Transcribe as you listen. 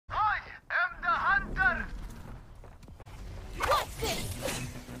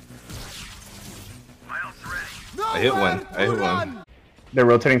I hit one. I hit one. They're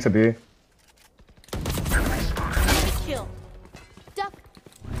rotating to B. Kill. Duck.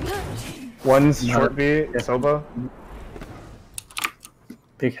 One's short B, Soba.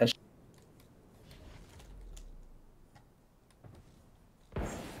 Big hash.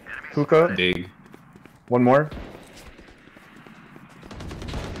 Hookah. Big. One more.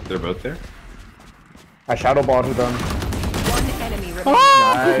 They're both there. I shadow balled who done. One enemy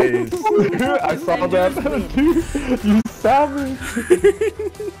remaining. Nice. I saw that. Dude, you savage.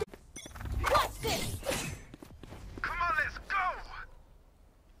 What's this? Come on, let's go!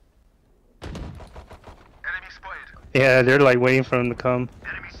 Enemy spotted. Yeah, they're like waiting for him to come.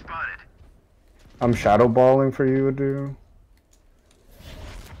 Enemy spotted. I'm shadow balling for you, dude.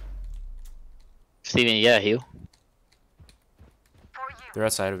 Steven, yeah, heal. They're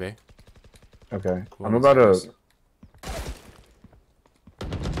outside of A. Okay. Cool. I'm about to.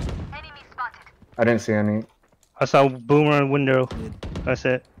 Enemy spotted. I didn't see any. I saw Boomer in window. That's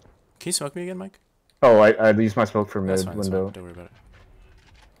it. Can you smoke me again, Mike? Oh, I used my smoke for That's mid fine, that's window. fine. Don't worry about it.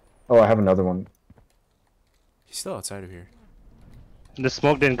 Oh, I have another one. He's still outside of here. The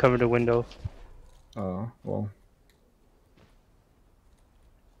smoke didn't cover the window. Oh, well.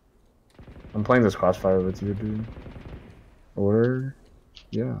 I'm playing this crossfire with you, dude. Or,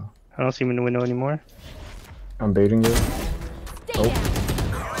 yeah. I don't see him in the window anymore. I'm baiting you. Stay down.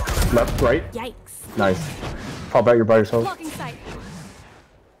 Left, right. Yikes. Nice. Fall back, you're by yourself. Blocking sight.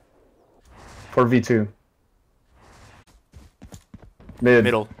 4v2. Mid.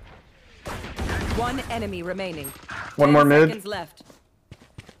 Middle. One enemy remaining. One 10 more mid. seconds left.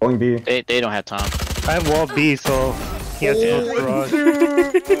 Going B. They don't have time. I have wall B, so he has to go garage.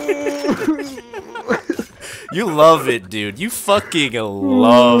 You love it, dude. You fucking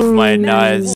love my nuts.